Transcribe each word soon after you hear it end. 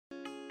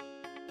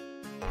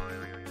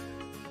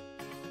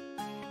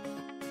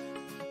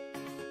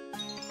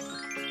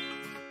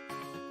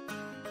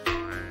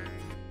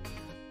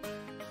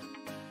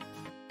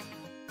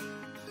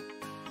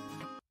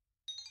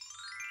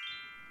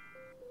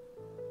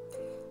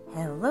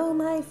Hello,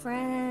 my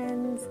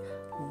friends.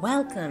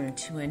 Welcome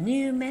to a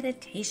new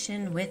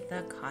meditation with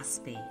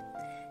Acospi.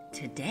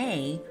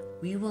 Today,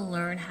 we will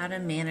learn how to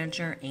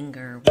manage our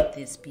anger with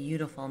this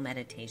beautiful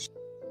meditation.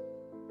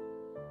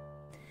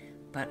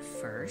 But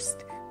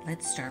first,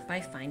 let's start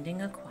by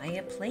finding a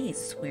quiet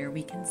place where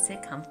we can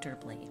sit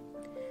comfortably.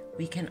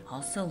 We can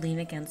also lean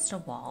against a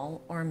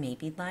wall or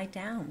maybe lie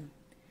down.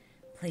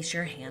 Place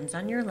your hands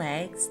on your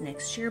legs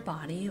next to your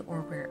body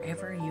or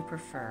wherever you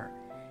prefer.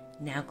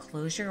 Now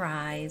close your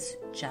eyes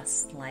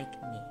just like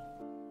me.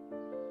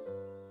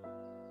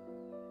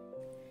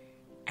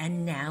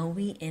 And now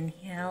we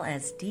inhale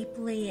as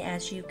deeply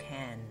as you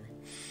can.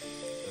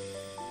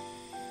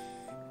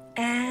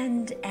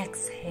 And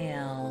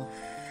exhale.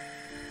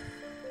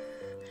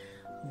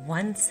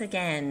 Once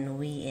again,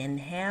 we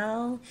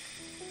inhale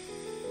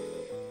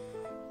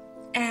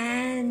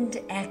and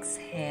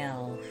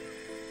exhale.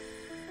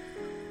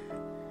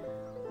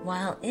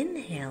 While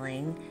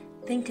inhaling,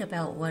 think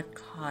about what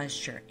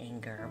caused your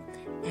anger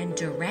and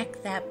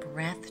direct that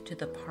breath to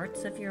the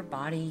parts of your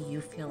body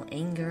you feel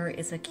anger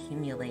is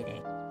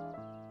accumulating.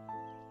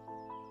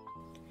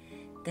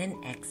 Then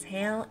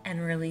exhale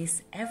and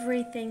release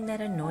everything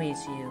that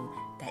annoys you,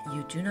 that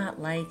you do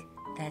not like,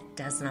 that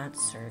does not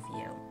serve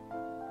you.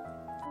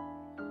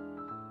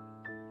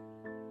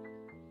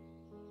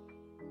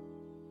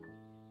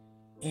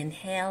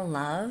 Inhale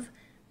love,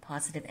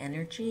 positive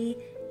energy,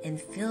 and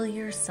fill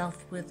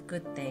yourself with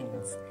good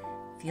things.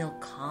 Feel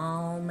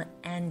calm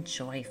and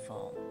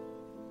joyful.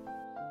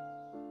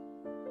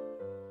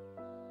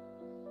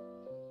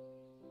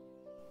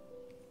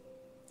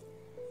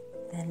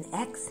 Then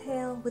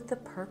exhale with the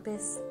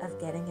purpose of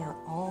getting out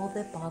all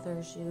that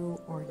bothers you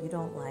or you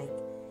don't like,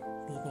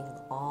 leaving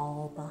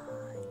all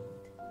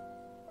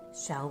behind.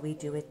 Shall we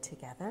do it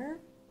together?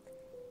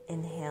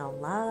 Inhale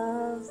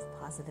love,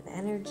 positive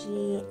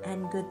energy,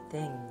 and good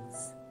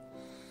things.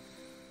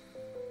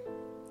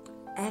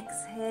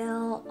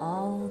 Exhale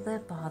all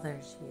that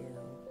bothers you.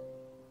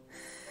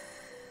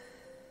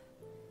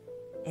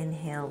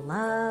 Inhale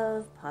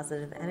love,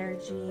 positive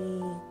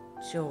energy,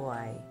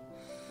 joy.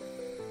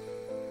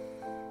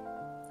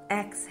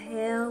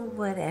 Exhale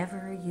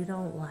whatever you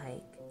don't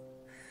like.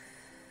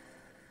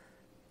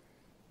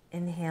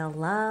 Inhale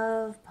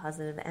love,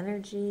 positive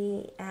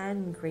energy,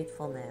 and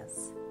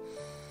gratefulness.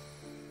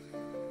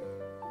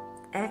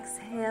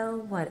 Exhale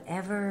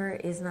whatever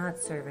is not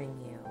serving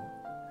you.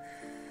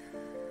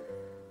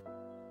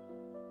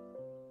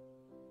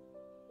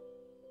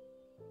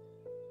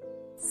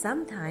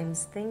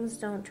 Sometimes things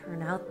don't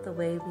turn out the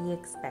way we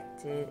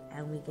expected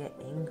and we get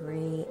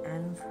angry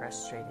and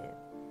frustrated.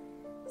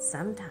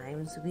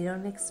 Sometimes we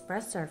don't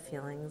express our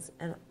feelings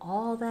and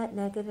all that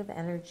negative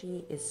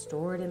energy is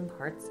stored in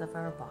parts of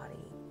our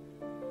body.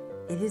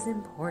 It is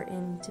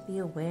important to be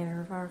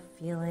aware of our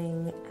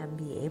feeling and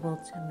be able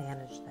to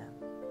manage them.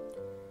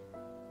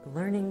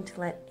 Learning to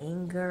let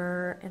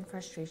anger and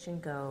frustration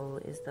go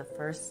is the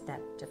first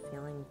step to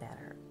feeling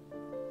better.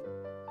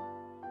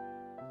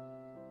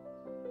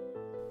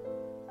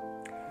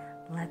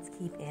 Let's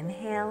keep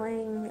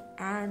inhaling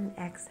and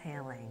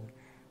exhaling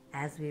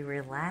as we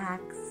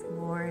relax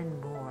more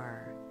and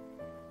more.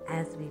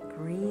 As we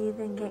breathe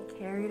and get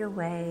carried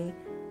away,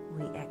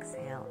 we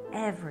exhale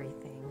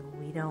everything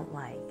we don't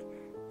like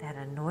that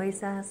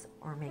annoys us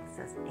or makes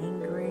us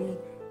angry,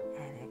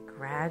 and it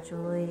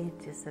gradually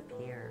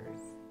disappears.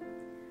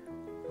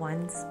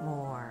 Once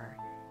more,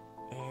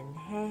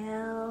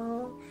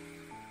 inhale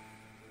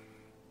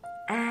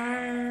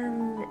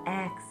and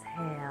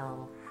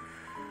exhale.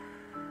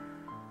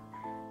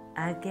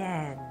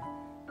 Again,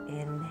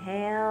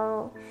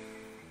 inhale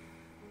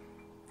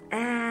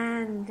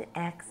and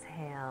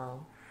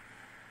exhale.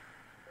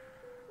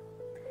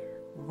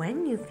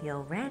 When you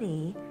feel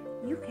ready,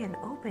 you can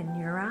open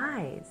your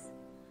eyes.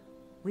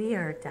 We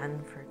are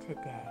done for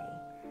today.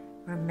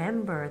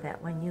 Remember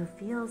that when you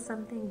feel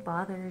something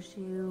bothers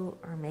you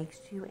or makes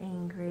you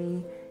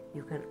angry,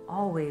 you can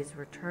always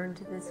return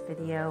to this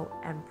video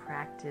and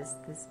practice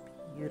this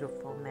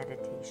beautiful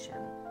meditation.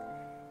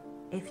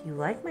 If you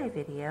like my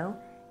video,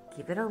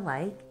 give it a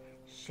like,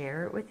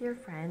 share it with your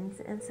friends,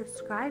 and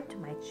subscribe to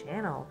my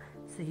channel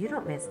so you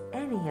don't miss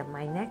any of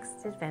my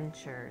next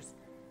adventures.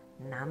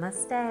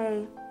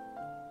 Namaste.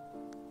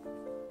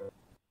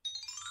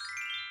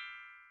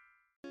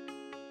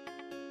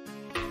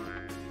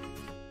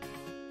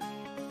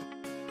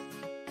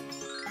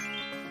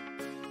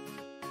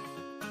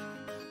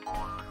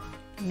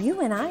 You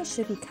and I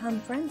should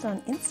become friends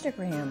on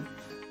Instagram.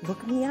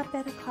 Look me up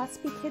at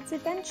Acospi Kids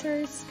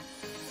Adventures.